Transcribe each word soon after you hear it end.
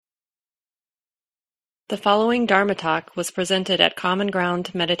The following Dharma talk was presented at Common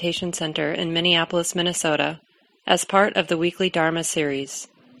Ground Meditation Center in Minneapolis, Minnesota, as part of the weekly Dharma series.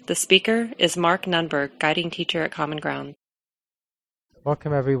 The speaker is Mark Nunberg, guiding teacher at Common Ground.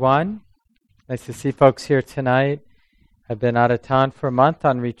 Welcome, everyone. Nice to see folks here tonight. I've been out of town for a month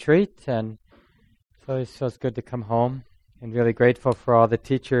on retreat, and so it feels good to come home. And really grateful for all the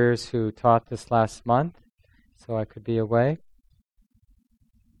teachers who taught this last month, so I could be away.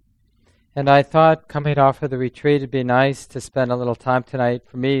 And I thought, coming off of the retreat, it'd be nice to spend a little time tonight,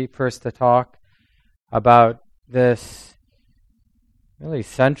 for me first, to talk about this really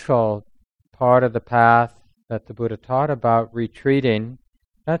central part of the path that the Buddha taught about retreating.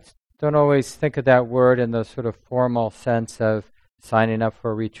 Don't always think of that word in the sort of formal sense of signing up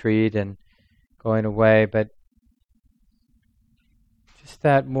for a retreat and going away, but just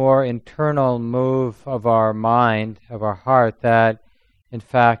that more internal move of our mind, of our heart, that in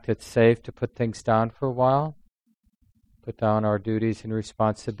fact it's safe to put things down for a while, put down our duties and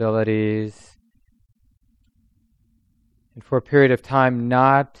responsibilities, and for a period of time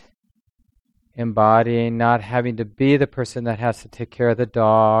not embodying, not having to be the person that has to take care of the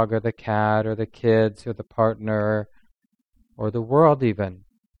dog or the cat or the kids or the partner or the world even.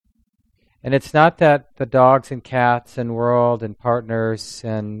 And it's not that the dogs and cats and world and partners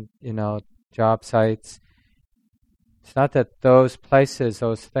and, job sites, it's not that those places,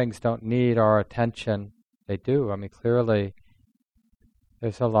 those things don't need our attention. They do. I mean, clearly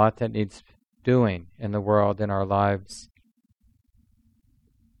there's a lot that needs doing in the world, in our lives.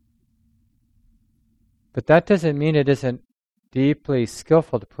 But that doesn't mean it isn't deeply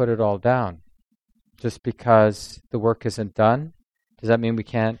skillful to put it all down. Just because the work isn't done, does that mean we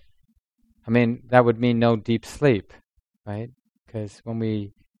can't? I mean, that would mean no deep sleep, right? Because when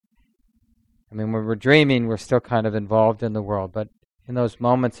we're dreaming, we're still kind of involved in the world. But in those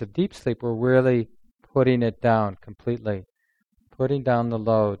moments of deep sleep, we're really putting it down completely, putting down the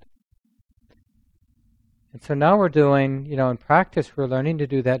load. And so now we're doing, in practice, we're learning to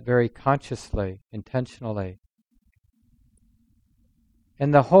do that very consciously, intentionally.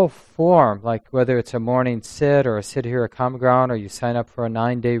 And the whole form, like whether it's a morning sit or a sit here at Common Ground, or you sign up for a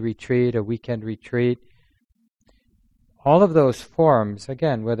 9-day retreat, a weekend retreat, all of those forms,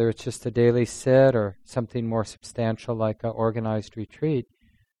 again, whether it's just a daily sit or something more substantial like an organized retreat,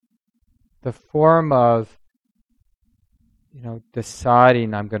 the form of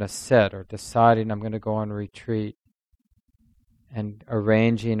deciding I'm going to sit or deciding I'm going to go on a retreat and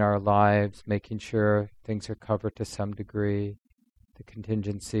arranging our lives, making sure things are covered to some degree, the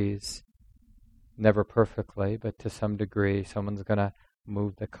contingencies, never perfectly, but to some degree. Someone's going to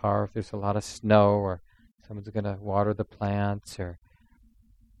move the car if there's a lot of snow, or someone's going to water the plants, or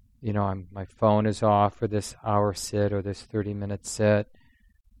my phone is off for this hour sit or this 30-minute sit.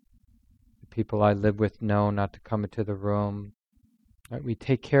 People I live with know not to come into the room. Right? We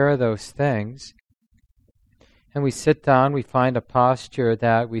take care of those things. And we sit down, we find a posture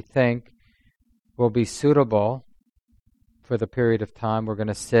that we think will be suitable for the period of time we're going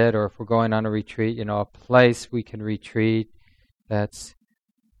to sit, or if we're going on a retreat, a place we can retreat that's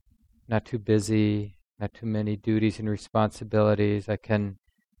not too busy, not too many duties and responsibilities. I can,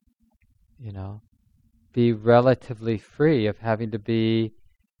 be relatively free of having to be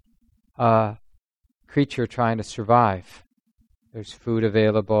a creature trying to survive. There's food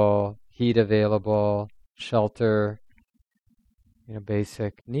available, heat available, shelter,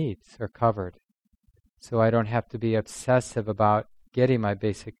 basic needs are covered. So I don't have to be obsessive about getting my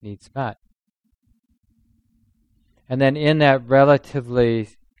basic needs met. And then in that relatively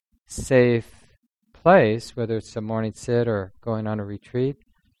safe place, whether it's a morning sit or going on a retreat,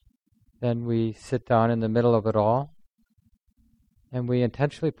 then we sit down in the middle of it all, and we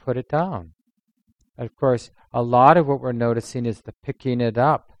intentionally put it down. And of course, a lot of what we're noticing is the picking it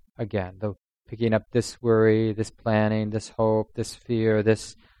up again, the picking up this worry, this planning, this hope, this fear,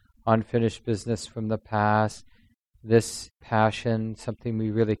 this unfinished business from the past, this passion, something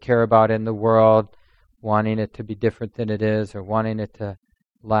we really care about in the world, wanting it to be different than it is, or wanting it to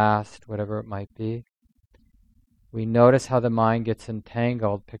last, whatever it might be. We notice how the mind gets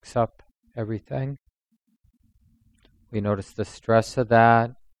entangled, picks up everything. We notice the stress of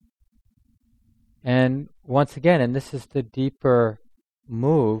that. And once again, and this is the deeper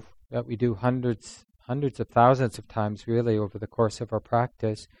move that we do hundreds of thousands of times really over the course of our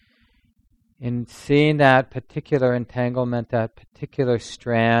practice, in seeing that particular entanglement, that particular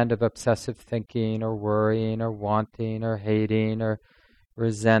strand of obsessive thinking or worrying or wanting or hating or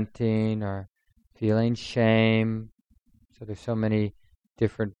resenting or feeling shame. So there's so many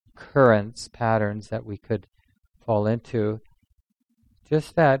different currents, patterns that we could fall into.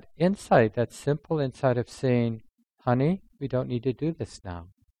 just that insight, that simple insight of saying, honey, we don't need to do this now.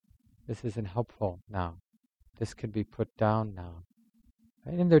 This isn't helpful now. This can be put down now.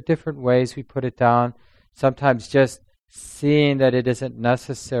 Right? And there are different ways we put it down. Sometimes just seeing that it isn't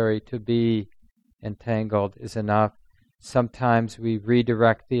necessary to be entangled is enough. Sometimes we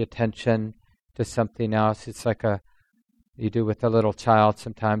redirect the attention to something else. It's like you do with a little child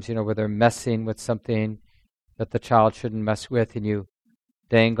sometimes, where they're messing with something that the child shouldn't mess with, and you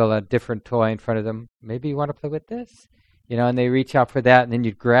dangle a different toy in front of them. Maybe you want to play with this? And they reach out for that, and then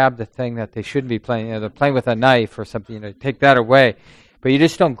you grab the thing that they shouldn't be playing. They're playing with a knife or something, take that away. But you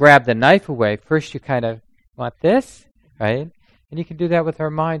just don't grab the knife away. First you kind of want this, right? And you can do that with our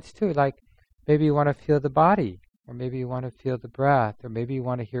minds too. Like maybe you want to feel the body, or maybe you want to feel the breath, or maybe you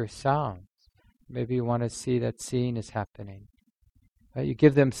want to hear sounds. Maybe you want to see that seeing is happening. Right? You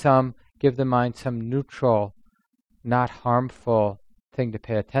give the mind some neutral, not harmful thing to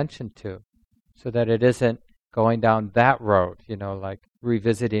pay attention to, so that it isn't going down that road, like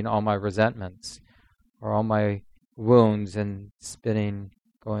revisiting all my resentments or all my wounds and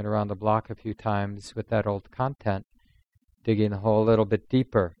going around the block a few times with that old content, digging the hole a little bit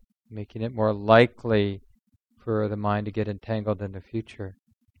deeper, making it more likely for the mind to get entangled in the future.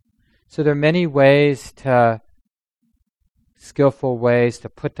 So there are many skillful ways to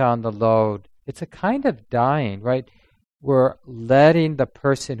put down the load. It's a kind of dying, right? We're letting the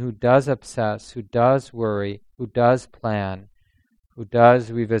person who does obsess, who does worry, who does plan, who does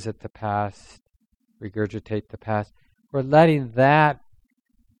revisit the past, regurgitate the past, we're letting that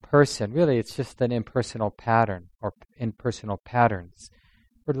person, really it's just an impersonal pattern or impersonal patterns,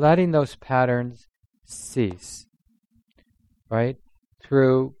 we're letting those patterns cease, right?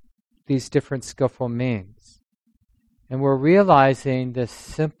 Through these different skillful means. And we're realizing this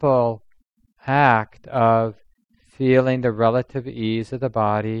simple act of feeling the relative ease of the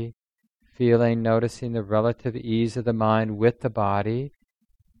body, noticing the relative ease of the mind with the body.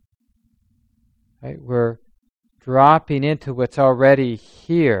 Right? We're dropping into what's already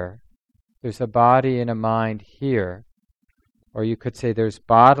here. There's a body and a mind here. Or you could say there's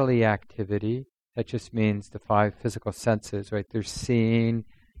bodily activity. That just means the 5 physical senses, right? There's seeing.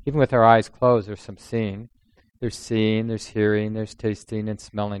 Even with our eyes closed, there's some seeing. There's seeing, there's hearing, there's tasting and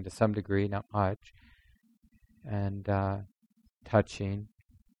smelling to some degree, not much. And touching.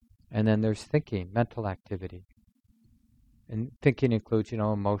 And then there's thinking, mental activity. And thinking includes,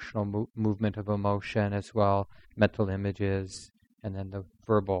 emotional movement of emotion as well, mental images, and then the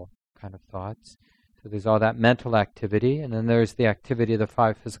verbal kind of thoughts. So there's all that mental activity, and then there's the activity of the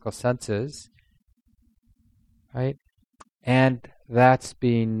 5 physical senses, right? And that's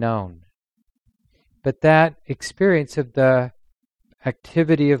being known. But that experience of the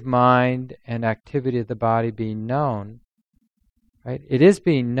activity of mind and activity of the body being known, right? It is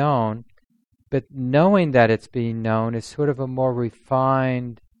being known, but knowing that it's being known is sort of a more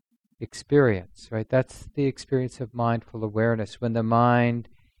refined experience, right? That's the experience of mindful awareness, when the mind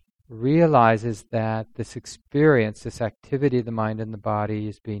realizes that this experience, this activity of the mind and the body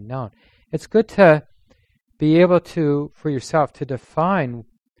is being known. It's good to be able to, for yourself, to define,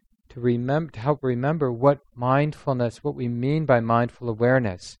 to remember, to help remember what mindfulness, what we mean by mindful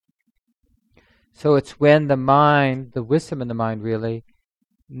awareness. So it's when the mind, the wisdom in the mind really,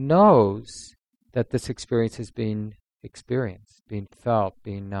 knows that this experience is being experienced, being felt,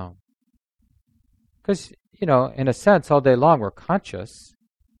 being known. Because, in a sense, all day long we're conscious.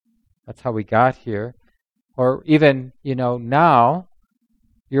 That's how we got here. Or even, now,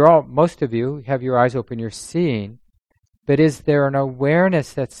 most of you have your eyes open, you're seeing, but is there an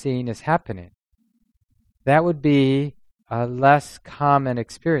awareness that seeing is happening? That would be a less common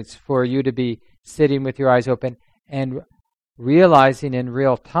experience for you to be sitting with your eyes open and realizing in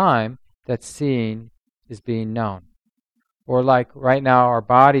real time that seeing is being known. Or like right now our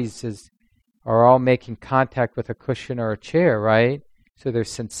bodies are all making contact with a cushion or a chair, right? So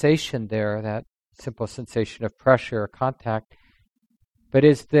there's sensation there, that simple sensation of pressure or contact. But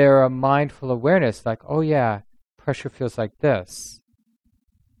is there a mindful awareness like, oh yeah, pressure feels like this?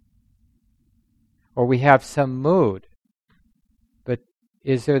 Or we have some mood, but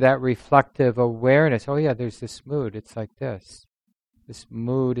is there that reflective awareness? Oh yeah, there's this mood, it's like this. This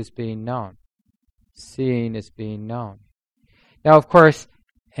mood is being known. Seeing is being known. Now, of course,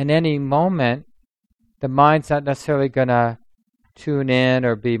 in any moment, the mind's not necessarily going to tune in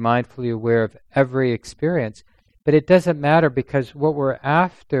or be mindfully aware of every experience, but it doesn't matter, because what we're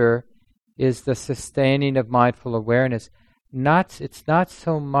after is the sustaining of mindful awareness. It's not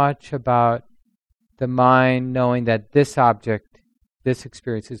so much about the mind knowing that this object, this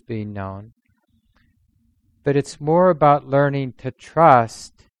experience is being known, but it's more about learning to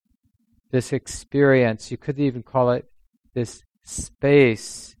trust this experience. You could even call it this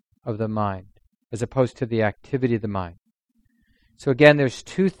space of the mind, as opposed to the activity of the mind. So again, there's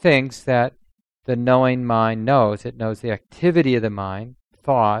two things that the knowing mind knows. It knows the activity of the mind,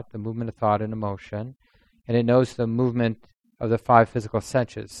 thought, the movement of thought and emotion, and it knows the movement of the five physical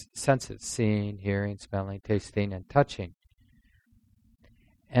senses, seeing, hearing, smelling, tasting, and touching.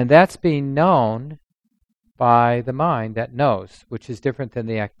 And that's being known by the mind that knows, which is different than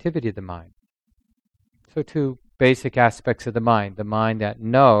the activity of the mind. So two basic aspects of the mind that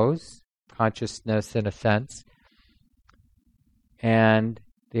knows, consciousness in a sense, and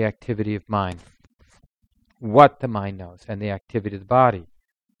the activity of mind, what the mind knows, and the activity of the body.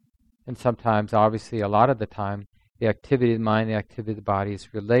 And sometimes, obviously, a lot of the time, the activity of the mind and the activity of the body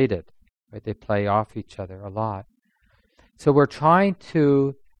is related. Right? They play off each other a lot. So we're trying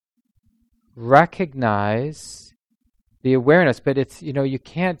to recognize the awareness, but it's, you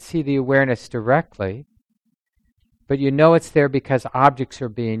can't see the awareness directly, but you know it's there because objects are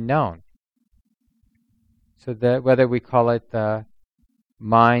being known. So that whether we call it the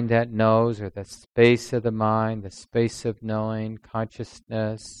mind that knows or the space of the mind, the space of knowing,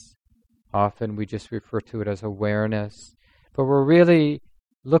 consciousness, often we just refer to it as awareness, but we're really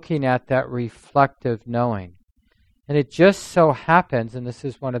looking at that reflective knowing. And it just so happens, and this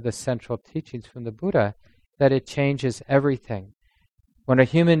is one of the central teachings from the Buddha, that it changes everything. When a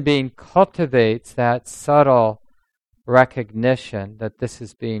human being cultivates that subtle recognition that this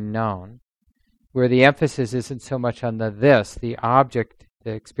is being known, where the emphasis isn't so much on the object,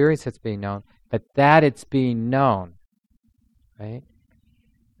 the experience that's being known, but that it's being known, right?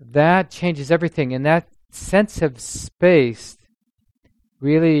 That changes everything. And that sense of space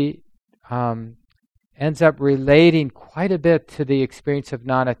really ends up relating quite a bit to the experience of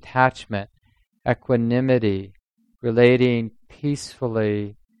non-attachment, equanimity, relating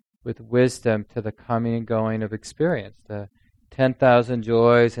peacefully with wisdom to the coming and going of experience, the 10,000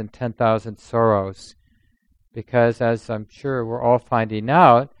 joys and 10,000 sorrows. Because as I'm sure we're all finding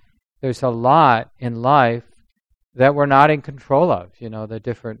out, there's a lot in life that we're not in control of, the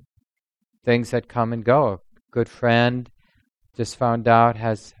different things that come and go. A good friend just found out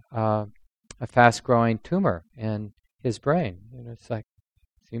has a fast-growing tumor in his brain.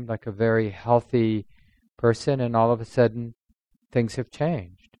 Seemed like a very healthy person, and all of a sudden things have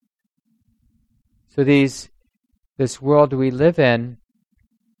changed. So this world we live in,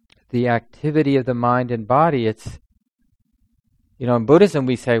 the activity of the mind and body, it's, in Buddhism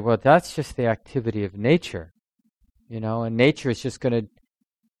we say, well, that's just the activity of nature. And nature is just going to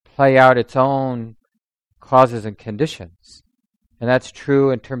play out its own causes and conditions. And that's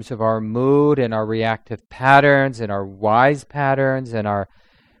true in terms of our mood and our reactive patterns and our wise patterns and our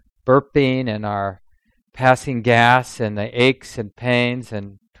burping and our passing gas and the aches and pains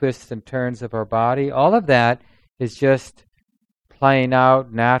and twists and turns of our body. All of that is just playing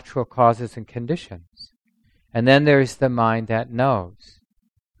out natural causes and conditions. And then there's the mind that knows.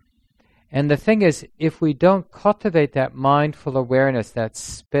 And the thing is, if we don't cultivate that mindful awareness, that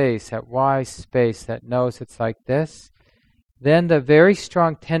space, that wise space that knows it's like this, then the very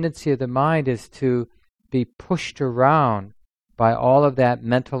strong tendency of the mind is to be pushed around by all of that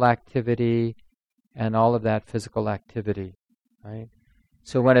mental activity and all of that physical activity, right?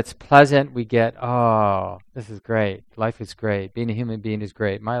 So when it's pleasant, we get, oh, this is great. Life is great. Being a human being is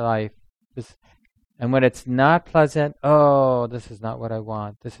great. My life, this. And when it's not pleasant, oh, this is not what I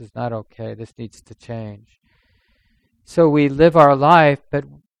want. This is not okay. This needs to change. So we live our life, but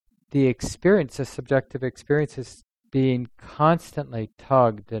the experience, the subjective experience, is being constantly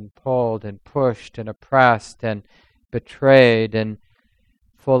tugged and pulled and pushed and oppressed and betrayed and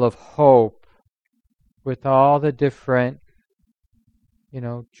full of hope with all the different,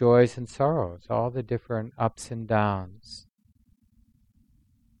 joys and sorrows, all the different ups and downs.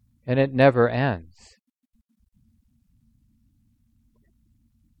 And it never ends.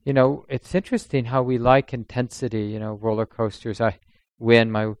 It's interesting how we like intensity, roller coasters.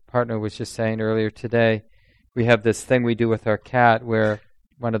 My partner was just saying earlier today, we have this thing we do with our cat where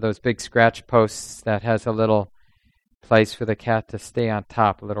one of those big scratch posts that has a little place for the cat to stay on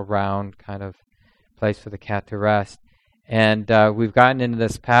top, a little round kind of place for the cat to rest. And we've gotten into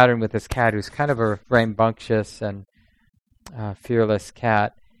this pattern with this cat who's kind of a rambunctious and fearless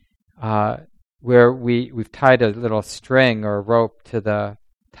cat, where we've tied a little string or a rope to the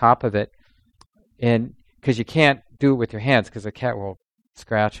top of it, and because you can't do it with your hands because the cat will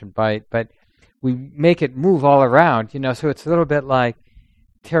scratch and bite, but we make it move all around, so it's a little bit like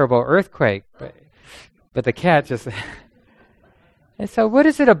terrible earthquake, but the cat just And so what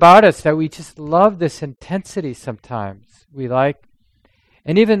is it about us that we just love this intensity sometimes? We like,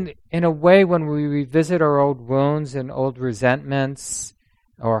 and even in a way when we revisit our old wounds and old resentments,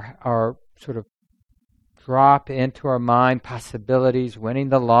 or sort of drop into our mind possibilities, winning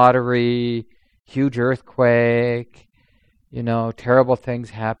the lottery, huge earthquake, terrible things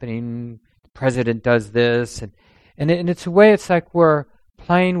happening, the president does this, and it's a way, it's like we're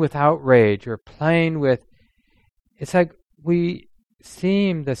playing with outrage, or playing with, it's like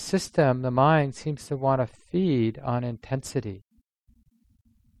the system, the mind seems to want to feed on intensity.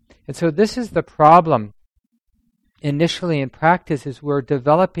 And so this is the problem initially in practice, is we're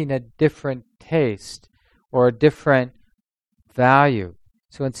developing a different taste or a different value.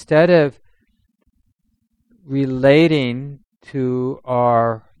 So instead of relating to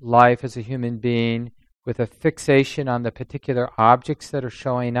our life as a human being with a fixation on the particular objects that are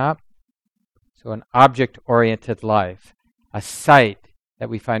showing up, so an object-oriented life, a sight that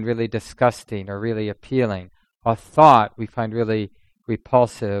we find really disgusting or really appealing, a thought we find really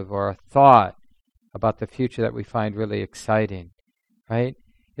repulsive, or a thought about the future that we find really exciting, right?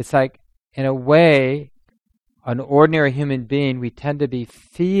 It's like, in a way, an ordinary human being, we tend to be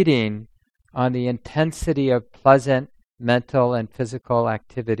feeding on the intensity of pleasant mental and physical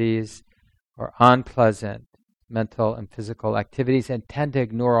activities, or unpleasant mental and physical activities, and tend to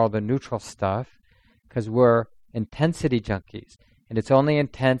ignore all the neutral stuff because we're intensity junkies. And it's only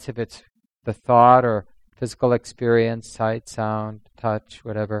intense if it's the thought or physical experience, sight, sound, touch,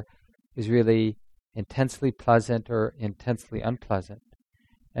 whatever, is really intensely pleasant or intensely unpleasant.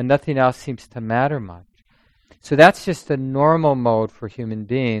 And nothing else seems to matter much. So that's just the normal mode for human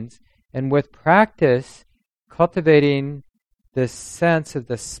beings. And with practice, cultivating this sense of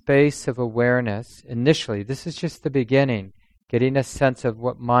the space of awareness, initially, this is just the beginning, getting a sense of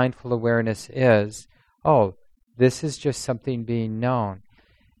what mindful awareness is. Oh, this is just something being known.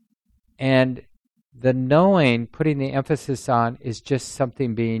 And the knowing, putting the emphasis on, is just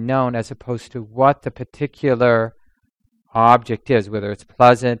something being known, as opposed to what the particular object is, whether it's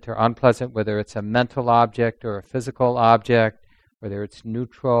pleasant or unpleasant, whether it's a mental object or a physical object, whether it's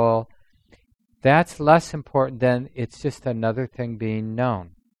neutral. That's less important than it's just another thing being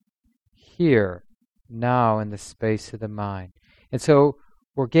known. Here, now, in the space of the mind. And so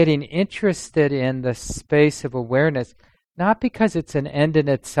we're getting interested in the space of awareness, not because it's an end in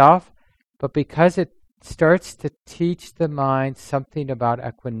itself, but because it starts to teach the mind something about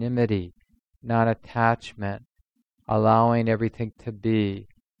equanimity, non-attachment, allowing everything to be,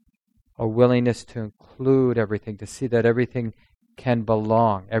 a willingness to include everything, to see that everything can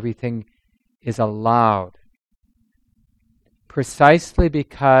belong, everything is allowed. Precisely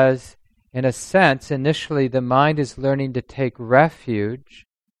because, in a sense, initially the mind is learning to take refuge,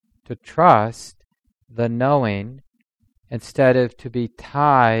 to trust the knowing, instead of to be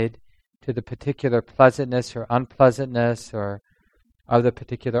tied to the particular pleasantness or unpleasantness or of the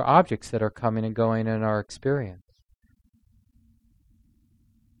particular objects that are coming and going in our experience.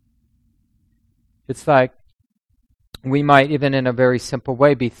 It's like we might, even in a very simple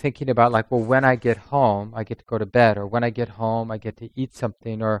way, be thinking about, like, well, when I get home, I get to go to bed, or when I get home, I get to eat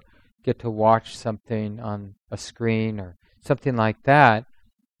something, or get to watch something on a screen, or something like that.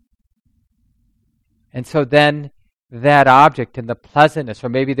 And so then that object and the pleasantness, or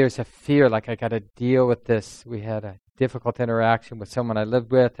maybe there's a fear, like I got to deal with this. We had a difficult interaction with someone I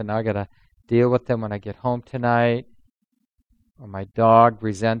lived with, and now I got to deal with them when I get home tonight. Or my dog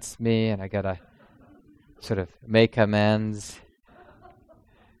resents me, and I got to sort of make amends.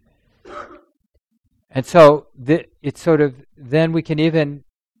 And so it's sort of, then we can even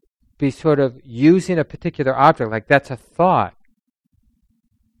be sort of using a particular object, like that's a thought.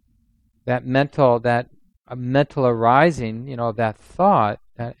 That mental arising, of that thought,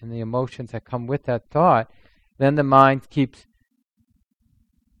 that, and the emotions that come with that thought, then the mind keeps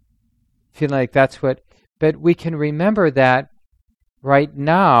feeling like that's what, but we can remember that right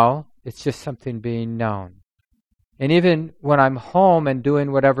now, it's just something being known. And even when I'm home and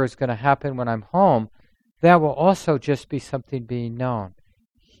doing whatever is going to happen when I'm home, that will also just be something being known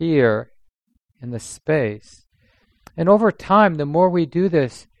here in the space. And over time, the more we do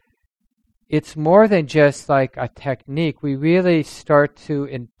this, it's more than just like a technique. We really start to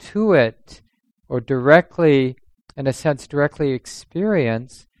intuit, or directly, in a sense, directly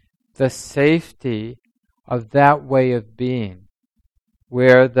experience the safety of that way of being,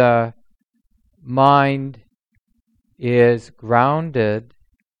 where the mind is grounded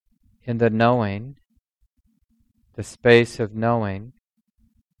in the knowing, the space of knowing,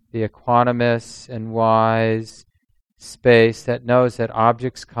 the equanimous and wise space that knows that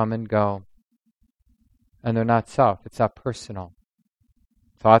objects come and go, and they're not self, it's not personal.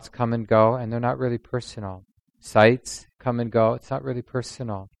 Thoughts come and go, and they're not really personal. Sights come and go, it's not really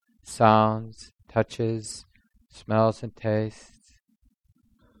personal. Sounds, touches, smells and tastes.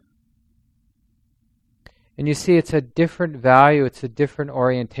 And you see, it's a different value, it's a different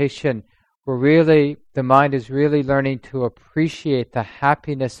orientation, where really the mind is really learning to appreciate the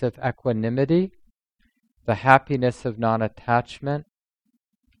happiness of equanimity, the happiness of non-attachment,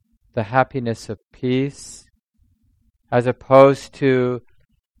 the happiness of peace, as opposed to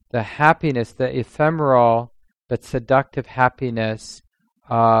the happiness, the ephemeral but seductive happiness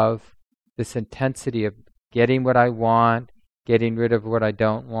of this intensity of getting what I want, getting rid of what I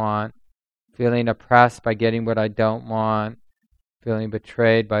don't want, feeling oppressed by getting what I don't want, feeling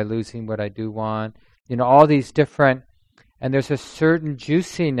betrayed by losing what I do want. All these different, and there's a certain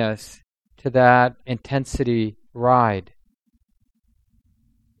juiciness to that intensity ride,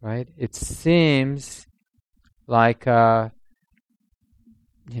 right? It seems like a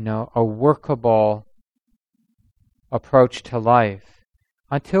workable approach to life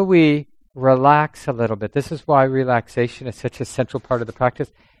until we relax a little bit. This is why relaxation is such a central part of the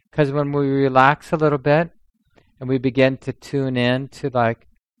practice, because when we relax a little bit and we begin to tune in to like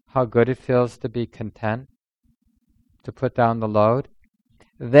how good it feels to be content, to put down the load,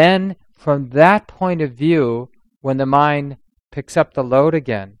 then from that point of view, when the mind picks up the load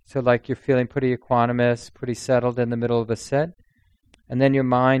again, so like you're feeling pretty equanimous, pretty settled in the middle of a sit, and then your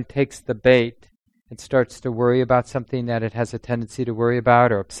mind takes the bait and starts to worry about something that it has a tendency to worry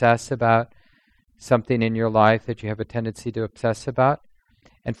about, or obsess about something in your life that you have a tendency to obsess about.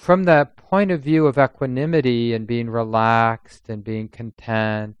 And from the point of view of equanimity and being relaxed and being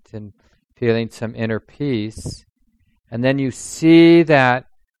content and feeling some inner peace, and then you see that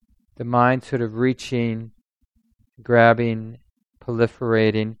the mind sort of reaching, grabbing,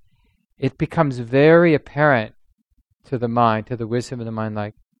 proliferating, it becomes very apparent to the mind, to the wisdom of the mind,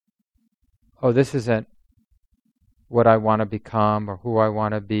 like, oh, this isn't what I want to become or who I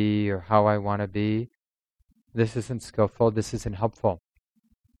want to be or how I want to be. This isn't skillful, this isn't helpful.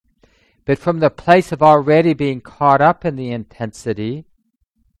 But from the place of already being caught up in the intensity,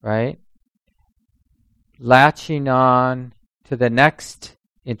 right, latching on to the next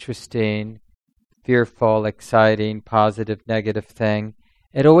interesting, fearful, exciting, positive, negative thing,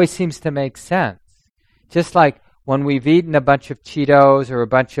 it always seems to make sense. Just like when we've eaten a bunch of Cheetos or a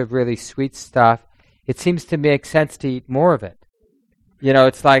bunch of really sweet stuff, it seems to make sense to eat more of it.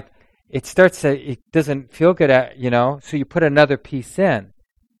 It's like it doesn't feel good, so you put another piece in,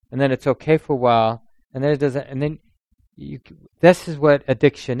 and then it's okay for a while, and then it doesn't, and then this is what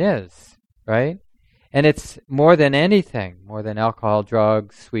addiction is, right? And it's more than anything, more than alcohol,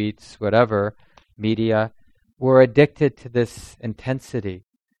 drugs, sweets, whatever, media. We're addicted to this intensity,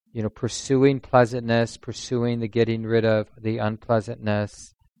 pursuing pleasantness, pursuing the getting rid of the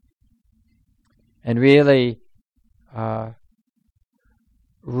unpleasantness, and really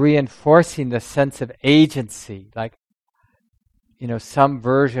reinforcing the sense of agency, like, some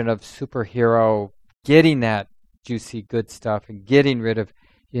version of superhero getting that juicy good stuff and getting rid of,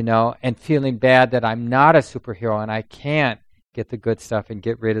 and feeling bad that I'm not a superhero and I can't get the good stuff and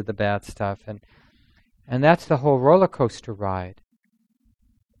get rid of the bad stuff. And that's the whole roller coaster ride.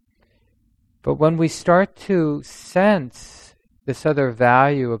 But when we start to sense this other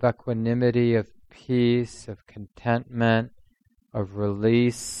value of equanimity, of peace, of contentment, of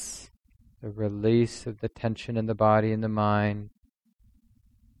release, the release of the tension in the body and the mind,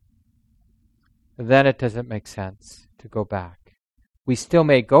 then it doesn't make sense to go back. We still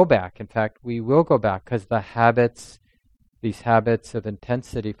may go back. In fact, we will go back because these habits of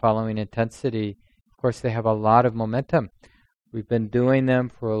intensity, following intensity, of course, they have a lot of momentum. We've been doing them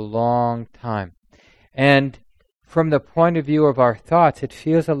for a long time. And from the point of view of our thoughts, it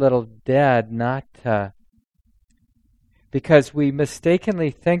feels a little dead not to, because we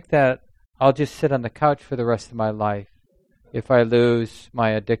mistakenly think that I'll just sit on the couch for the rest of my life if I lose my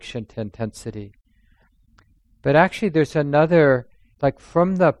addiction to intensity. But actually there's another, like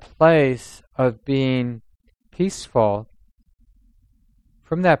from the place of being peaceful,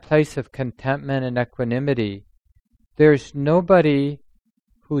 from that place of contentment and equanimity, there's nobody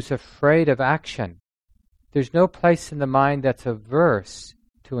who's afraid of action. There's no place in the mind that's averse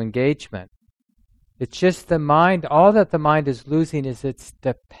to engagement. It's just the mind, all that the mind is losing is its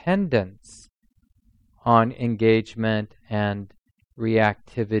dependence on engagement and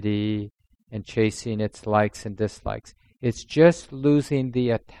reactivity and chasing its likes and dislikes. It's just losing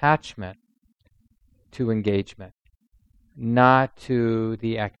the attachment to engagement, not to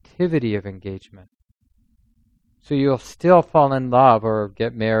the activity of engagement. So you'll still fall in love or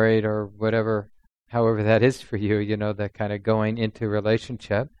get married or whatever however that is for you, the kind of going into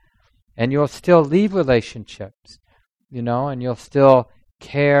relationship. And you'll still leave relationships, and you'll still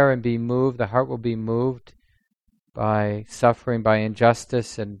care and be moved. The heart will be moved by suffering, by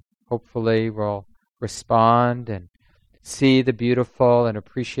injustice, and hopefully will respond and see the beautiful and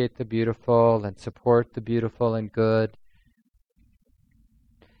appreciate the beautiful and support the beautiful and good.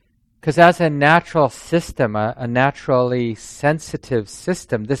 Because as a natural system, a naturally sensitive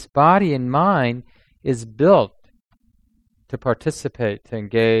system, this body and mind is built to participate, to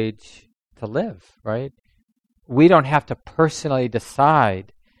engage, to live, right? We don't have to personally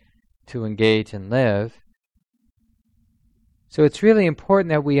decide to engage and live. So it's really important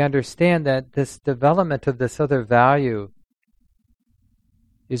that we understand that this development of this other value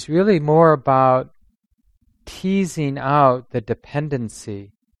is really more about teasing out the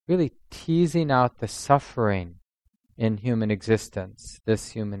dependency, really teasing out the suffering in human existence,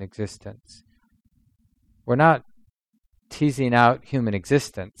 this human existence. We're not teasing out human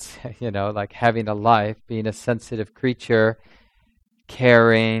existence, like having a life, being a sensitive creature,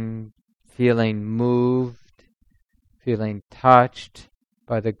 caring, feeling moved, feeling touched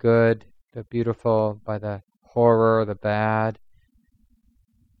by the good, the beautiful, by the horror, the bad.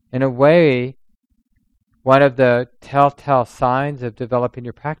 In a way, one of the telltale signs of developing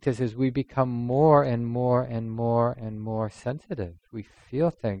your practice is we become more and more and more and more sensitive. We feel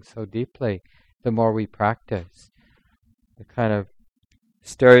things so deeply the more we practice. The kind of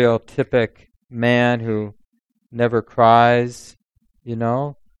stereotypic man who never cries,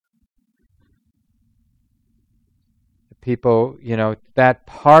 The people, that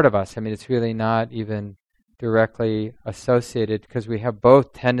part of us, it's really not even directly associated because we have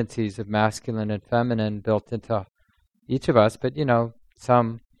both tendencies of masculine and feminine built into each of us, but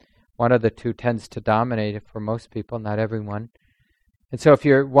one of the two tends to dominate it for most people, not everyone. And so if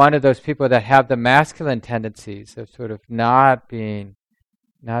you're one of those people that have the masculine tendencies of sort of not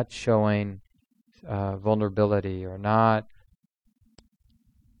showing vulnerability or not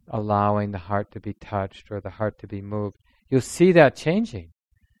allowing the heart to be touched or the heart to be moved, you'll see that changing.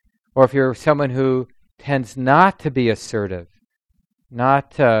 Or if you're someone who tends not to be assertive,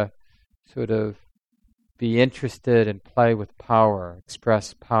 not to sort of be interested and play with power,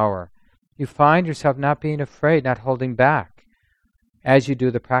 express power, you find yourself not being afraid, not holding back as you do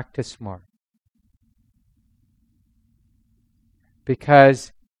the practice more.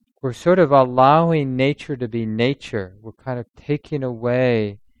 Because we're sort of allowing nature to be nature. We're kind of taking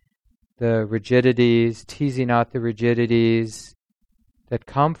away the rigidities, teasing out the rigidities that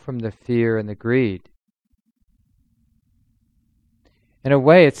come from the fear and the greed. In a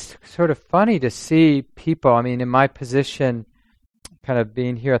way, it's sort of funny to see people, in my position, kind of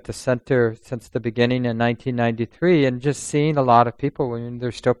being here at the center since the beginning in 1993, and just seeing a lot of people.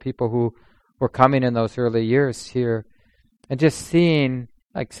 There's still people who were coming in those early years here, and just seeing,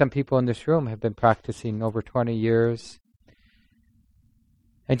 like some people in this room have been practicing over 20 years,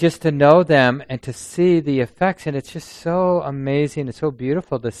 and just to know them and to see the effects, and it's just so amazing, it's so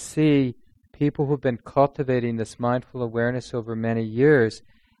beautiful to see people who've been cultivating this mindful awareness over many years.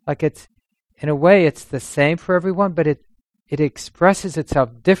 Like it's, in a way, it's the same for everyone, but it expresses itself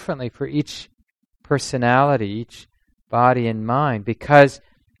differently for each personality, each body and mind, because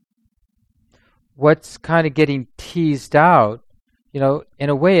what's kind of getting teased out, in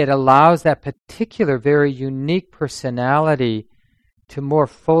a way it allows that particular very unique personality to more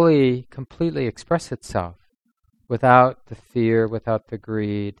fully, completely express itself without the fear, without the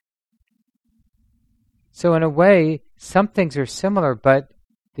greed. So in a way, some things are similar, but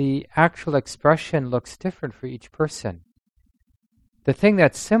the actual expression looks different for each person. The thing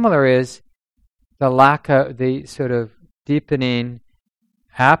that's similar is the lack of, the sort of deepening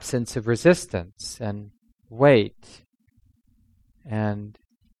absence of resistance and weight and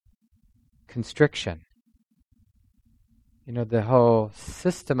constriction. The whole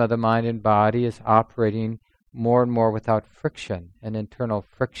system of the mind and body is operating more and more without friction, an internal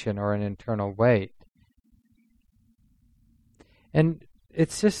friction or an internal weight. And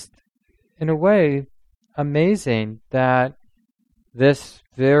it's just, in a way, amazing that this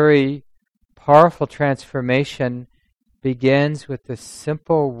very powerful transformation begins with this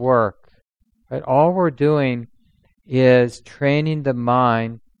simple work. Right? All we're doing is training the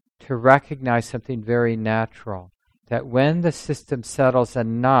mind to recognize something very natural. That when the system settles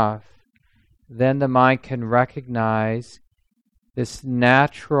enough, then the mind can recognize this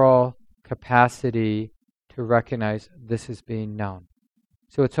natural capacity to recognize this is being known.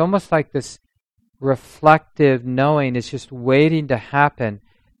 So it's almost like this reflective knowing is just waiting to happen,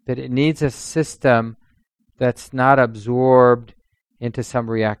 that it needs a system that's not absorbed into some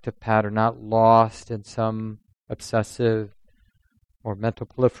reactive pattern, not lost in some obsessive or mental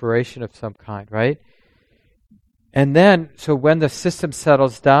proliferation of some kind, right? And then, so when the system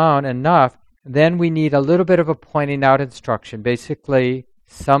settles down enough, then we need a little bit of a pointing out instruction. Basically,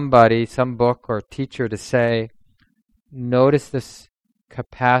 somebody, some book or teacher to say, notice this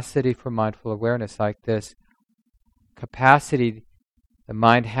capacity for mindful awareness, like this capacity the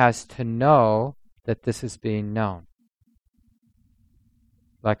mind has to know that this is being known.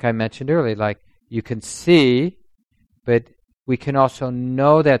 Like I mentioned earlier, like you can see, but we can also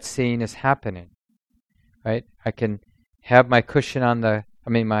know that seeing is happening, right? I can have my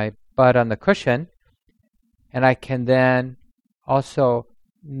my butt on the cushion, and I can then also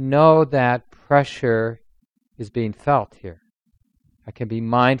know that pressure is being felt here. I can be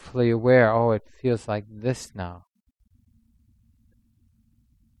mindfully aware, oh, it feels like this now.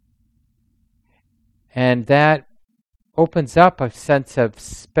 And that opens up a sense of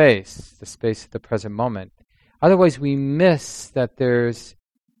space, the space of the present moment. Otherwise, we miss that there's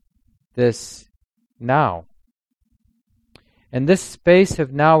this now. And this space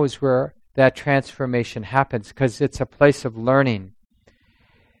of now is where that transformation happens, because it's a place of learning.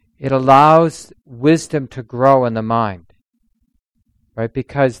 It allows wisdom to grow in the mind, right?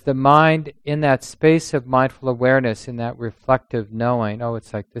 Because the mind, in that space of mindful awareness, in that reflective knowing, oh,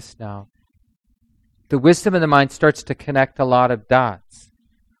 it's like this now, the wisdom in the mind starts to connect a lot of dots.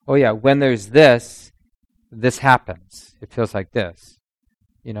 Oh yeah, when there's this happens. It feels like this.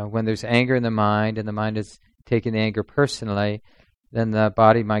 When there's anger in the mind, and the mind is taking the anger personally, then the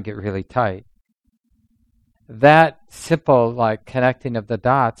body might get really tight. That simple, connecting of the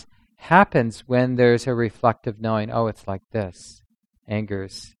dots happens when there's a reflective knowing, oh, it's like this.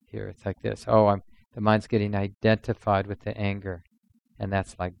 Anger's here, it's like this. Oh, the mind's getting identified with the anger, and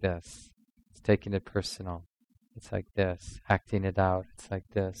that's like this. It's taking it personal. It's like this. Acting it out, it's like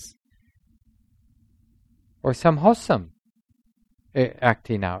this. Or some wholesome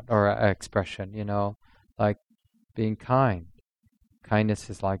acting out or expression, like being kind. Kindness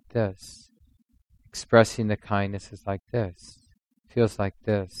is like this. Expressing the kindness is like this. Feels like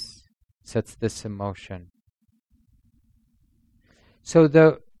this. Sets this in motion.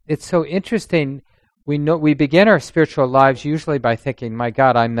 So it's so interesting. We begin our spiritual lives usually by thinking, my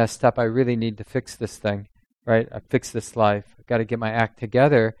God, I messed up. I really need to fix this thing, right? I fix this life. I've got to get my act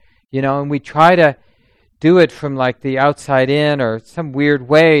together, and we try to do it from the outside in or some weird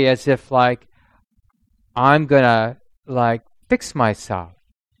way, as if I'm going to fix myself.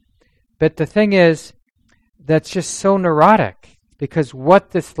 But the thing is, that's just so neurotic, because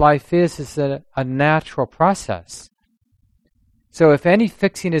what this life is a natural process. So if any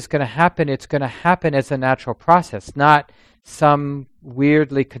fixing is going to happen, it's going to happen as a natural process, not some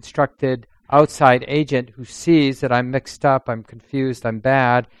weirdly constructed outside agent who sees that I'm mixed up, I'm confused, I'm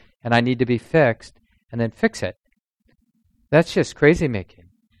bad, and I need to be fixed, and then fix it. That's just crazy making,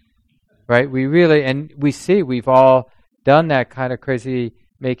 right? We've all done that kind of crazy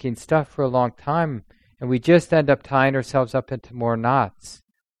making stuff for a long time, and we just end up tying ourselves up into more knots.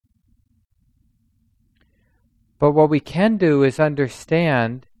 But what we can do is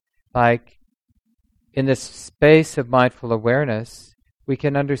understand, in this space of mindful awareness, we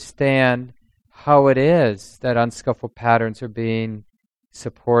can understand how it is that unskillful patterns are being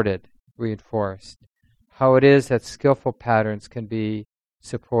supported, reinforced. How it is that skillful patterns can be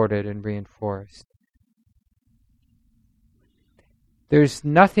supported and reinforced. There's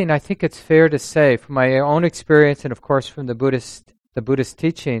nothing, I think it's fair to say, from my own experience and of course from the Buddhist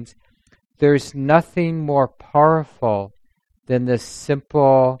teachings, there's nothing more powerful than this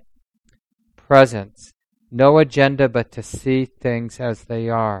simple presence. No agenda but to see things as they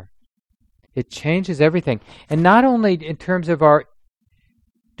are. It changes everything. And not only in terms of our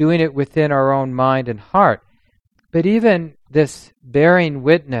doing it within our own mind and heart, but even this bearing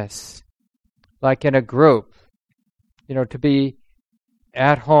witness, like in a group, to be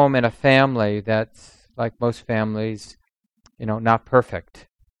at home in a family that's, like most families, not perfect.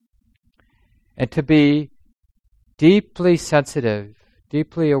 And to be deeply sensitive,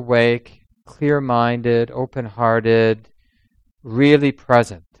 deeply awake, clear-minded, open-hearted, really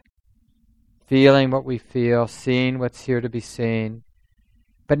present. Feeling what we feel, seeing what's here to be seen.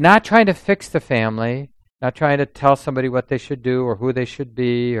 But not trying to fix the family, not trying to tell somebody what they should do or who they should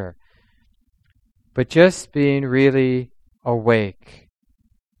be, but just being really awake.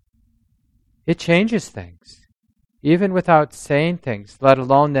 It changes things. Even without saying things, let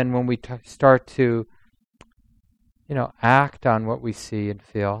alone then when we start to, act on what we see and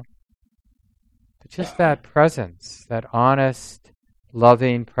feel. But just that presence, that honest,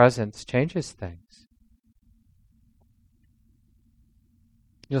 loving presence changes things.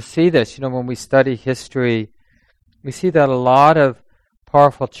 You'll see this, when we study history, we see that a lot of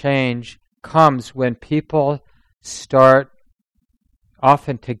powerful change comes when people start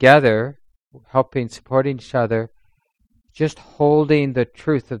often together, helping, supporting each other, just holding the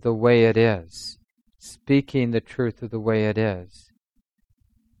truth of the way it is, speaking the truth of the way it is.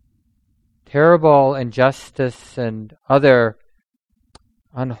 Terrible injustice and other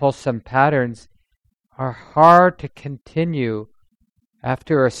unwholesome patterns are hard to continue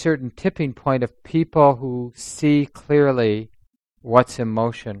after a certain tipping point of people who see clearly what's in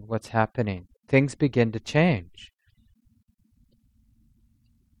motion, what's happening. Things begin to change.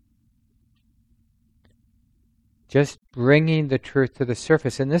 Just bringing the truth to the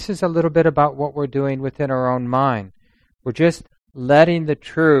surface. And this is a little bit about what we're doing within our own mind. We're just letting the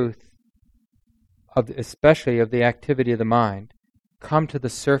truth, especially of the activity of the mind, come to the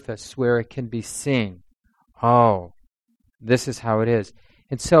surface where it can be seen. Oh, this is how it is.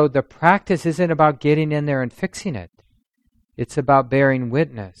 And so the practice isn't about getting in there and fixing it. It's about bearing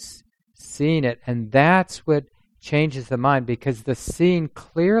witness, seeing it. And that's what changes the mind, because the seeing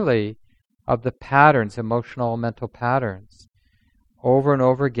clearly of the patterns, emotional, mental patterns, over and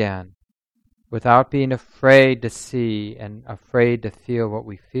over again, without being afraid to see and afraid to feel what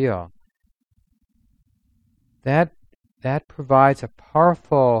we feel, that provides a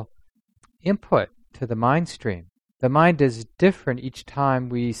powerful input to the mind stream. The mind is different each time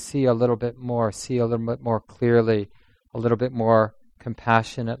we see a little bit more clearly, a little bit more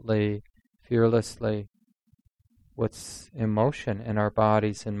compassionately, fearlessly, what's in motion in our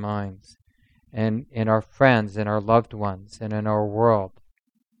bodies and minds, and in our friends, in our loved ones, and in our world.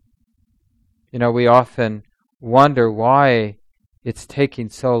 We often wonder why it's taking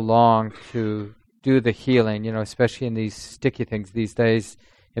so long to do the healing, especially in these sticky things these days,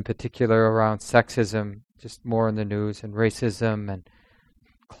 in particular around sexism, just more in the news, and racism and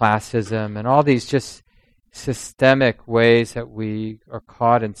classism, and all these just systemic ways that we are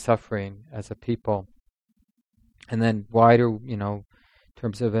caught in suffering as a people. And then wider, in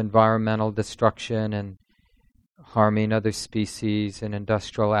terms of environmental destruction and harming other species and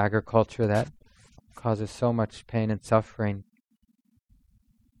industrial agriculture, that causes so much pain and suffering.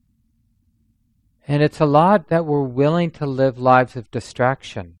 And it's a lot that we're willing to live lives of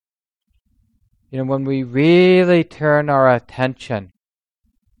distraction. When we really turn our attention,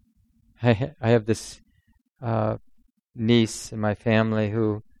 I have this niece in my family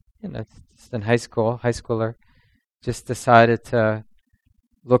who, just in high schooler, just decided to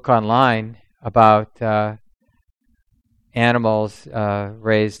look online about animals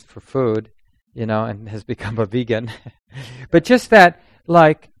raised for food, and has become a vegan. But just that,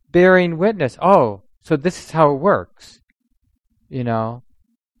 bearing witness, oh, so this is how it works.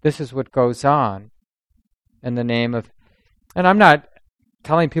 This is what goes on in the name of... And I'm not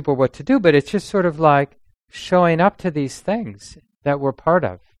telling people what to do, but it's just sort of like showing up to these things that we're part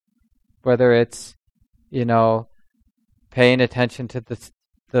of. Whether it's, paying attention to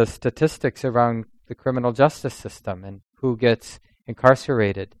the statistics around the criminal justice system and who gets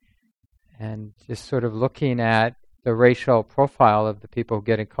incarcerated, and just sort of looking at the racial profile of the people who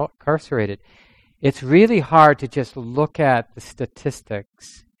get incarcerated. It's really hard to just look at the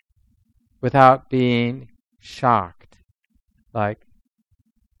statistics without being shocked. Like,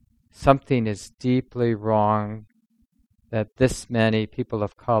 something is deeply wrong that this many people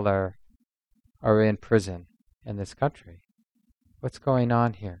of color are in prison in this country. What's going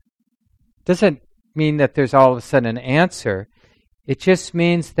on here? Doesn't mean that there's all of a sudden an answer. It just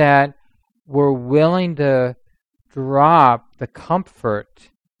means that we're willing to drop the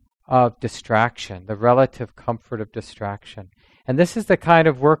comfort of distraction, the relative comfort of distraction. And this is the kind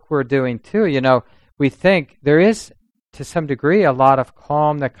of work we're doing too. We think there is, to some degree, a lot of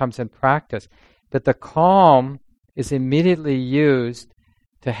calm that comes in practice, but the calm is immediately used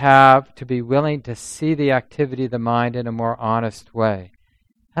to be willing to see the activity of the mind in a more honest way.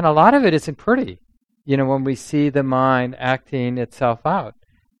 And a lot of it isn't pretty. When we see the mind acting itself out,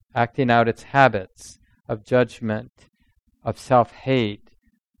 acting out its habits of judgment, of self-hate,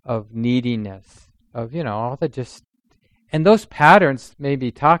 of neediness, of, all the just... And those patterns may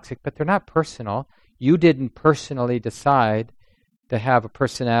be toxic, but they're not personal. You didn't personally decide to have a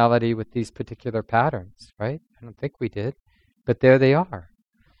personality with these particular patterns, right? I don't think we did. But there they are.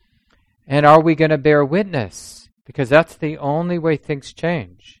 And are we going to bear witness? Because that's the only way things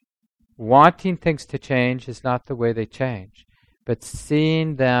change. Wanting things to change is not the way they change. But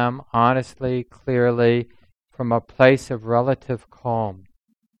seeing them honestly, clearly, from a place of relative calm,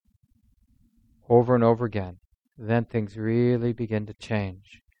 over and over again, then things really begin to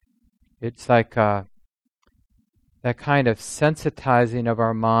change. It's like that kind of sensitizing of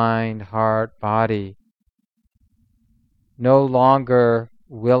our mind, heart, body, no longer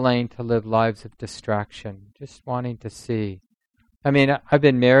willing to live lives of distraction, just wanting to see. I mean, I've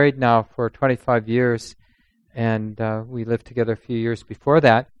been married now for 25 years, and we lived together a few years before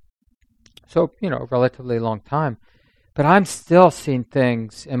that. So, a relatively long time. But I'm still seeing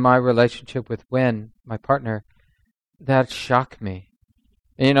things in my relationship with Wynn, my partner, that shock me.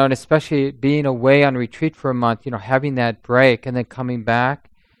 And especially being away on retreat for a month, having that break and then coming back,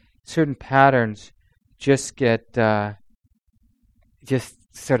 certain patterns just just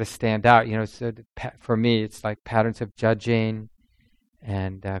sort of stand out. So for me, it's like patterns of judging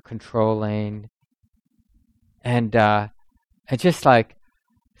and controlling, and just like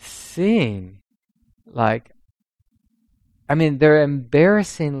seeing, they're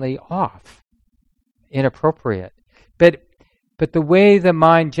embarrassingly off, inappropriate. But the way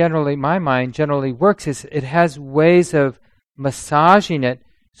my mind generally works is it has ways of massaging it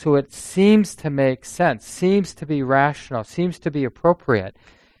so it seems to make sense, seems to be rational, seems to be appropriate.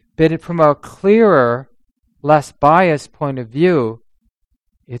 But from a clearer, less biased point of view,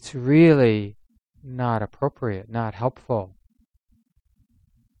 it's really not appropriate, not helpful.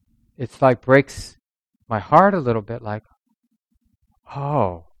 It's like breaks my heart a little bit, like,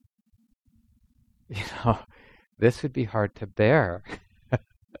 oh, this would be hard to bear.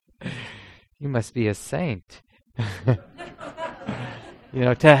 You must be a saint.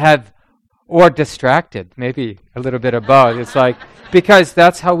 To have, or distracted, maybe a little bit of both. It's like, because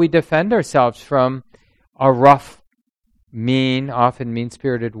that's how we defend ourselves from a rough, often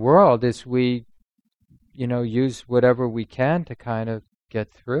mean-spirited world, is we, use whatever we can to kind of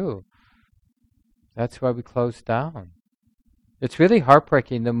get through. That's why we close down. It's really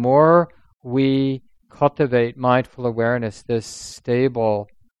heartbreaking. The more we cultivate mindful awareness, this stable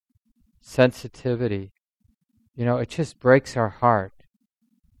sensitivity, it just breaks our heart,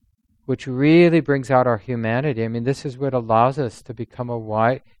 which really brings out our humanity. This is what allows us to become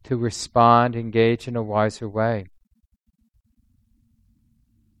to respond, engage in a wiser way.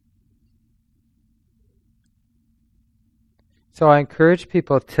 So I encourage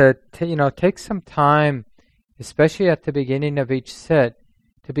people to take some time, especially at the beginning of each sit,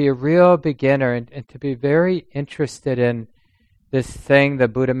 to be a real beginner and to be very interested in this thing the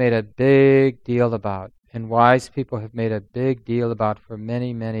Buddha made a big deal about, and wise people have made a big deal about for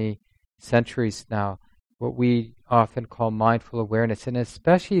many, many centuries now, what we often call mindful awareness. And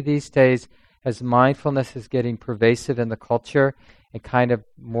especially these days, as mindfulness is getting pervasive in the culture and kind of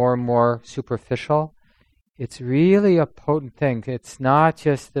more and more superficial, it's really a potent thing. It's not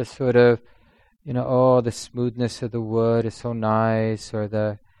just the sort of, the smoothness of the wood is so nice, or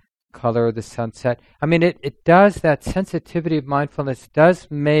the color of the sunset. It does, that sensitivity of mindfulness does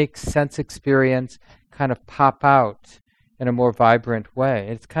make sense experience kind of pop out in a more vibrant way.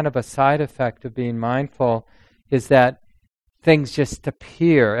 It's kind of a side effect of being mindful, is that things just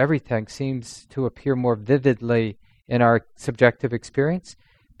appear, everything seems to appear more vividly in our subjective experience.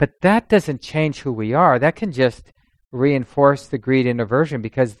 But that doesn't change who we are. That can just reinforce the greed and aversion,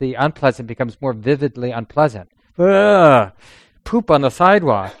 because the unpleasant becomes more vividly unpleasant. Ugh, poop on the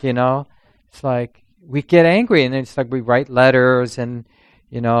sidewalk, It's like we get angry, and then it's like we write letters, and,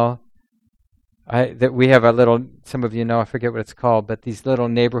 that we have a little, some of I forget what it's called, but these little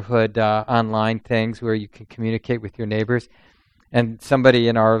neighborhood online things where you can communicate with your neighbors. And somebody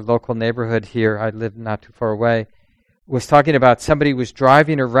in our local neighborhood here, I live not too far away, was talking about somebody was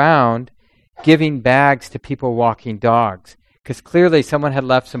driving around giving bags to people walking dogs, because clearly someone had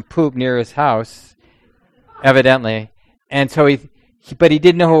left some poop near his house, evidently, and so but he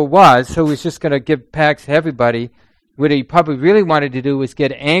didn't know who it was, so he was just going to give bags to everybody. What he probably really wanted to do was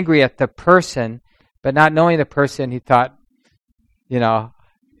get angry at the person, but not knowing the person, he thought,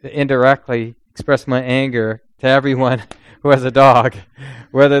 indirectly express my anger to everyone who has a dog,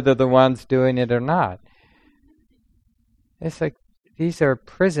 whether they're the ones doing it or not. It's like these are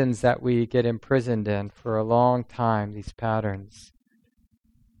prisons that we get imprisoned in for a long time, these patterns.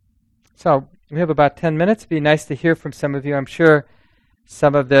 So we have about 10 minutes. It'd be nice to hear from some of you. I'm sure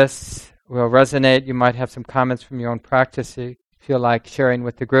some of this will resonate. You might have some comments from your own practice you feel like sharing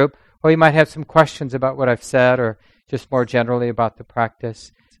with the group. Or you might have some questions about what I've said, or just more generally about the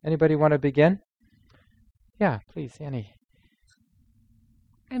practice. Anybody want to begin? Yeah, please, Annie.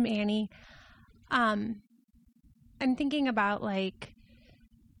 I'm Annie. I'm thinking about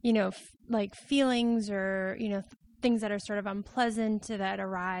feelings or, things that are sort of unpleasant that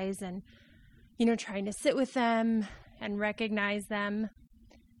arise, and, trying to sit with them and recognize them.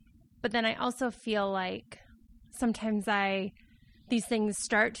 But then I also feel like sometimes these things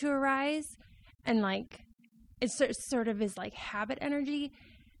start to arise, and it sort of is like habit energy.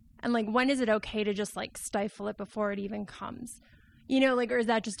 And like, when is it okay to just like stifle it before it even comes? Like, or is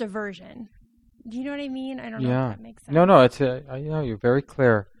that just aversion? Do you know what I mean? I don't know if that makes sense. No, you're very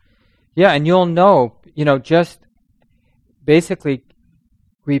clear. Yeah, and you'll know, just basically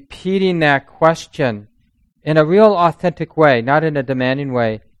repeating that question in a real authentic way, not in a demanding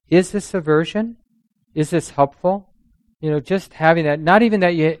way. Is this aversion? Is this helpful? Just having that, not even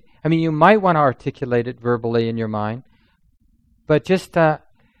that you might want to articulate it verbally in your mind, but just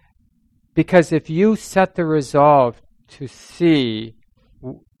because if you set the resolve to see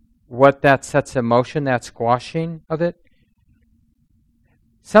what that sets in motion, that squashing of it,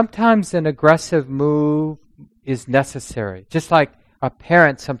 sometimes an aggressive move is necessary. Just like a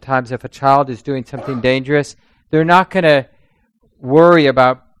parent, sometimes if a child is doing something dangerous, they're not going to worry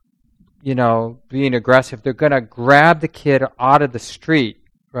about being aggressive. They're going to grab the kid out of the street,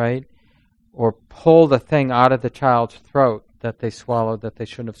 right? Or pull the thing out of the child's throat that they swallowed, that they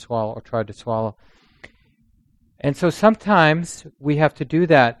shouldn't have swallowed or tried to swallow. And so sometimes we have to do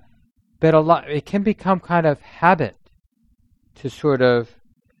that, but it can become kind of habit to sort of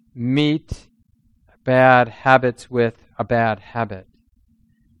meet bad habits with a bad habit.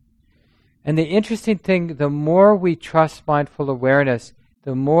 And the interesting thing, the more we trust mindful awareness,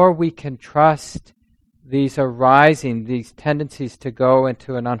 the more we can trust these arising, these tendencies to go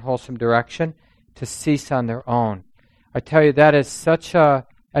into an unwholesome direction, to cease on their own. I tell you, that is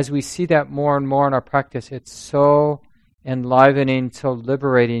as we see that more and more in our practice, it's so enlivening, so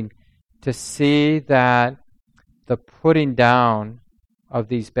liberating to see that the putting down of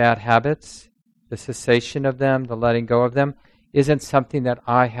these bad habits, the cessation of them, the letting go of them, isn't something that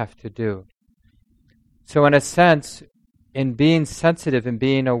I have to do. So in a sense, in being sensitive and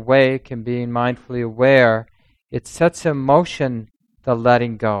being awake and being mindfully aware, it sets in motion the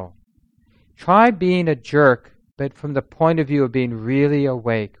letting go. Try being a jerk, but from the point of view of being really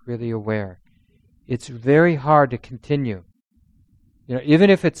awake, really aware. It's very hard to continue. Even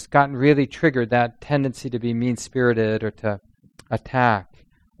if it's gotten really triggered, that tendency to be mean-spirited or to attack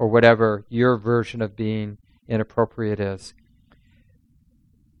or whatever your version of being inappropriate is.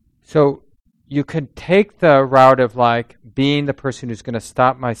 So you can take the route of like being the person who's going to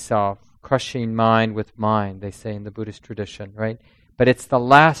stop myself, crushing mind with mind, they say in the Buddhist tradition, right? But it's the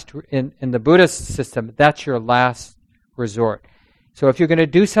last, in the Buddhist system, that's your last resort. So if you're going to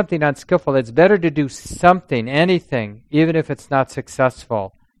do something unskillful, it's better to do something, anything, even if it's not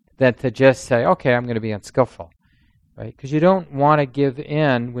successful, than to just say, okay, I'm going to be unskillful, right? Because you don't want to give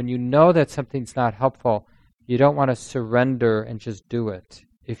in when you know that something's not helpful. You don't want to surrender and just do it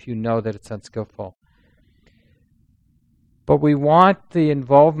if you know that it's unskillful. But we want the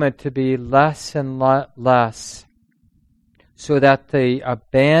involvement to be less and less, so that the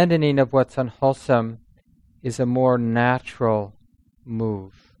abandoning of what's unwholesome is a more natural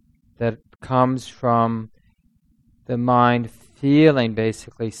move that comes from the mind feeling,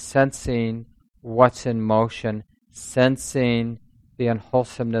 basically sensing what's in motion, sensing the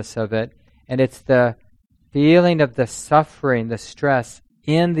unwholesomeness of it. And it's the feeling of the suffering, the stress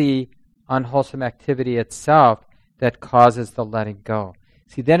in the unwholesome activity itself that causes the letting go.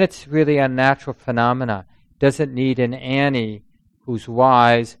 See, then it's really a natural phenomena. Doesn't need an Annie who's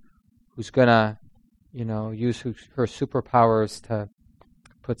wise, who's going to, use her superpowers to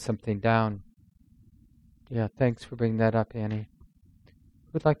put something down. Yeah, thanks for bringing that up, Annie.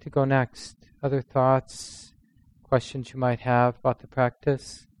 Who would like to go next? Other thoughts, questions you might have about the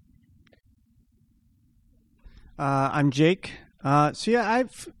practice? I'm Jake. My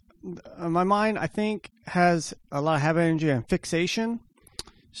mind, I think, has a lot of habit energy and fixation.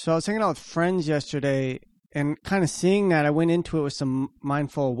 So I was hanging out with friends yesterday, and kind of seeing that, I went into it with some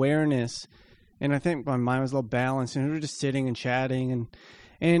mindful awareness, and I think my mind was a little balanced, and we were just sitting and chatting,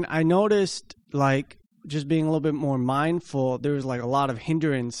 and I noticed, like, just being a little bit more mindful, there was like a lot of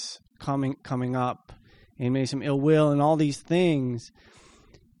hindrance coming up, and maybe some ill will and all these things,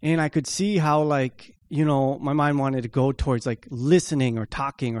 and I could see how, like, my mind wanted to go towards like listening or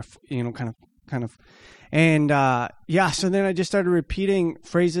talking or kind of, and so then I just started repeating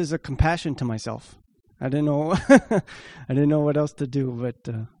phrases of compassion to myself. I didn't know, what else to do, but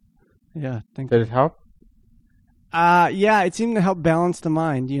thank you. Did it help? It seemed to help balance the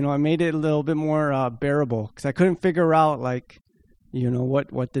mind. I made it a little bit more bearable because I couldn't figure out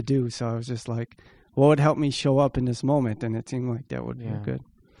what to do. So I was just like, what would help me show up in this moment? And it seemed like that would be good.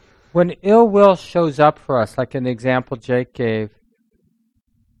 When ill will shows up for us, like in the example Jake gave,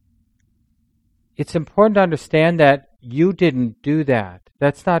 it's important to understand that you didn't do that.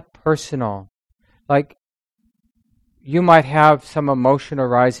 That's not personal. Like, you might have some emotion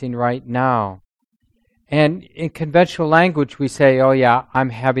arising right now, And in conventional language, we say, oh yeah, I'm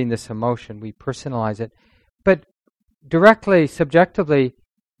having this emotion. We personalize it. But directly, subjectively,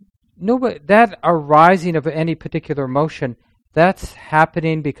 that arising of any particular emotion, that's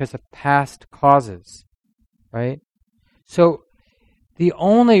happening because of past causes, right? So the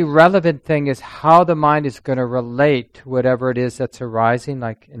only relevant thing is how the mind is going to relate to whatever it is that's arising,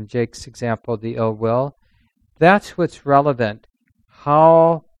 like in Jake's example, the ill will. That's what's relevant,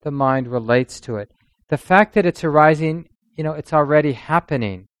 how the mind relates to it. The fact that it's arising, it's already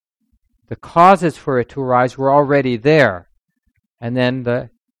happening. The causes for it to arise were already there. And then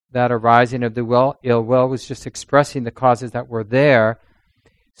that arising of the ill will was just expressing the causes that were there.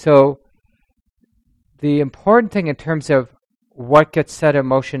 So the important thing in terms of what gets set in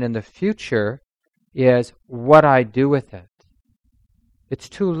motion in the future is what I do with it. It's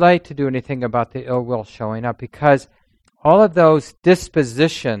too late to do anything about the ill will showing up because all of those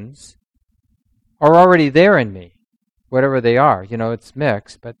dispositions are already there in me, whatever they are. It's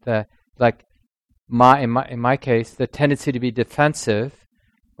mixed, but in my case, the tendency to be defensive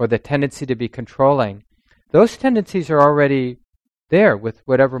or the tendency to be controlling, those tendencies are already there with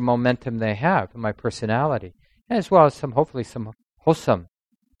whatever momentum they have in my personality, as well as hopefully some wholesome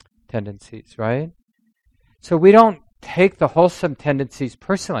tendencies, right? So we don't take the wholesome tendencies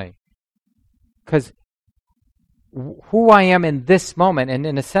personally, because who I am in this moment, and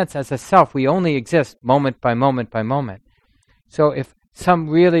in a sense as a self, we only exist moment by moment by moment. So if some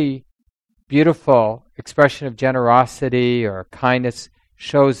really beautiful expression of generosity or kindness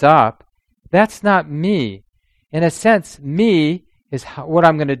shows up, that's not me. In a sense, me is what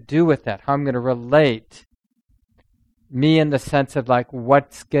I'm going to do with that, how I'm going to relate. Me in the sense of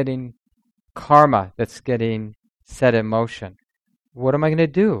what's getting karma that's getting set in motion. What am I going to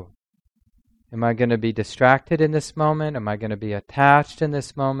do? Am I going to be distracted in this moment? Am I going to be attached in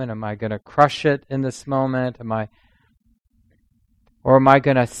this moment? Am I going to crush it in this moment? Or am I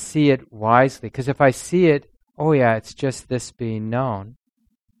going to see it wisely? Because if I see it, oh yeah, it's just this being known,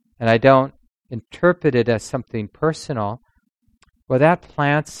 and I don't interpret it as something personal, well, that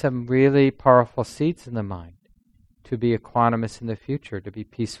plants some really powerful seeds in the mind to be equanimous in the future, to be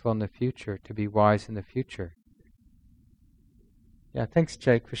peaceful in the future, to be wise in the future. Yeah, thanks,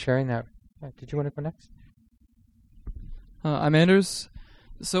 Jake, for sharing that. Did you want to go next? I'm Anders.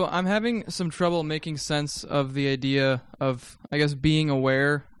 So I'm having some trouble making sense of the idea of, I guess, being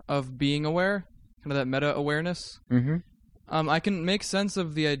aware of being aware, kind of that meta-awareness. Mm-hmm. I can make sense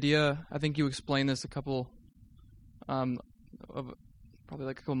of the idea. I think you explained this probably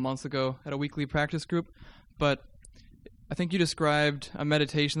a couple months ago at a weekly practice group, but I think you described a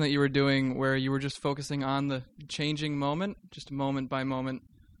meditation that you were doing where you were just focusing on the changing moment, just moment by moment,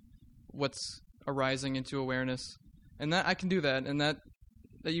 what's arising into awareness. And that I can do that, and that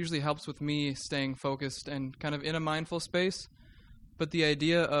usually helps with me staying focused and kind of in a mindful space. But the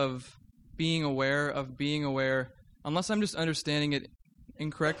idea of being aware, unless I'm just understanding it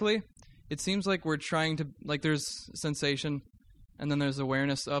incorrectly, it seems like we're trying to, there's sensation, and then there's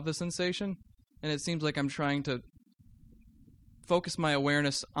awareness of the sensation, and it seems like I'm trying to focus my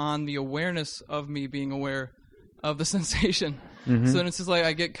awareness on the awareness of me being aware of the sensation. Mm-hmm. So then it's just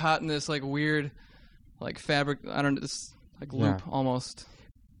I get caught in this weird fabric, this loop almost.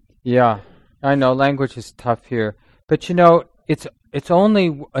 Yeah, I know language is tough here, but it's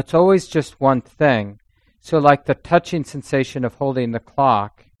always just one thing. So the touching sensation of holding the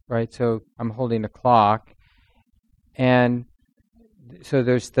clock, right? So I'm holding a clock, and so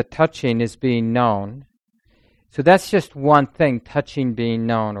there's the touching is being known. So that's just one thing, touching being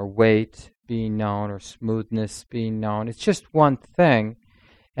known, or weight being known, or smoothness being known. It's just one thing.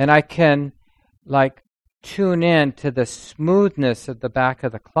 And I can tune in to the smoothness of the back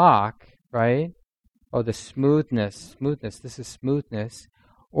of the clock, right? Oh, the smoothness, this is smoothness.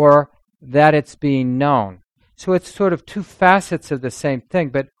 Or that it's being known. So it's sort of two facets of the same thing,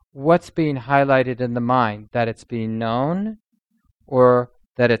 but what's being highlighted in the mind? That it's being known, or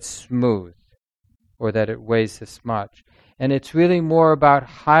that it's smooth, or that it weighs this much. And it's really more about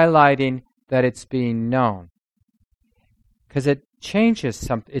highlighting that it's being known. Because it changes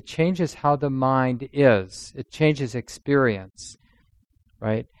it changes how the mind is. It changes experience,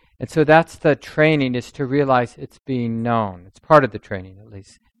 right? And so that's the training, is to realize it's being known. It's part of the training, at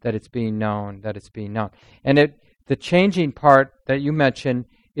least, that it's being known, that it's being known. And the changing part that you mentioned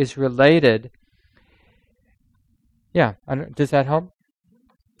is related. Yeah, does that help?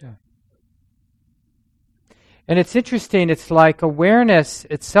 Yeah. And it's interesting, it's awareness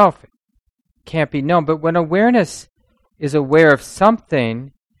itself can't be known, but when awareness is aware of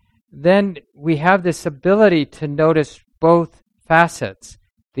something, then we have this ability to notice both facets,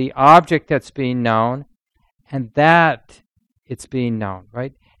 the object that's being known and that it's being known,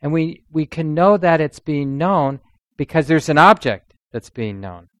 right? And we can know that it's being known because there's an object that's being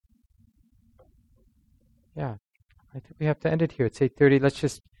known. Yeah, I think we have to end it here. It's 8:30. Let's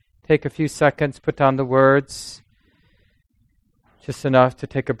just take a few seconds, put down the words, just enough to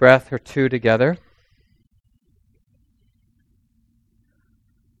take a breath or two together.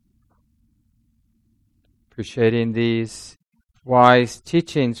 Appreciating these wise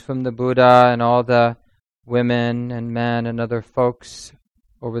teachings from the Buddha and all the women and men and other folks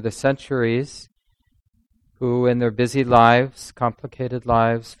over the centuries who in their busy lives, complicated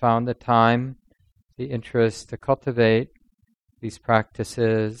lives, found the time, the interest to cultivate these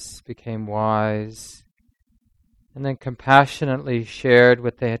practices, became wise, and then compassionately shared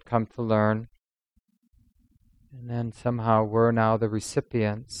what they had come to learn. And then somehow we're now the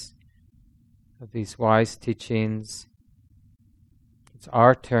recipients of these wise teachings. It's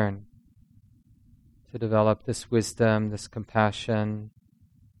our turn to develop this wisdom, this compassion,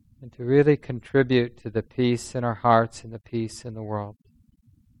 and to really contribute to the peace in our hearts and the peace in the world.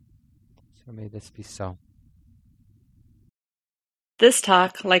 So may this be so. This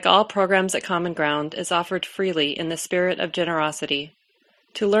talk, like all programs at Common Ground, is offered freely in the spirit of generosity.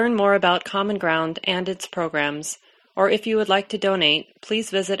 To learn more about Common Ground and its programs, or if you would like to donate, please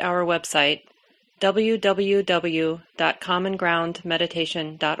visit our website,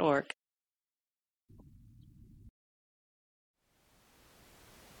 www.commongroundmeditation.org.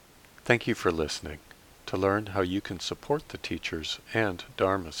 Thank you for listening. To learn how you can support the teachers and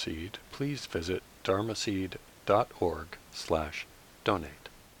Dharma Seed, please visit dharmaseed.org/donate.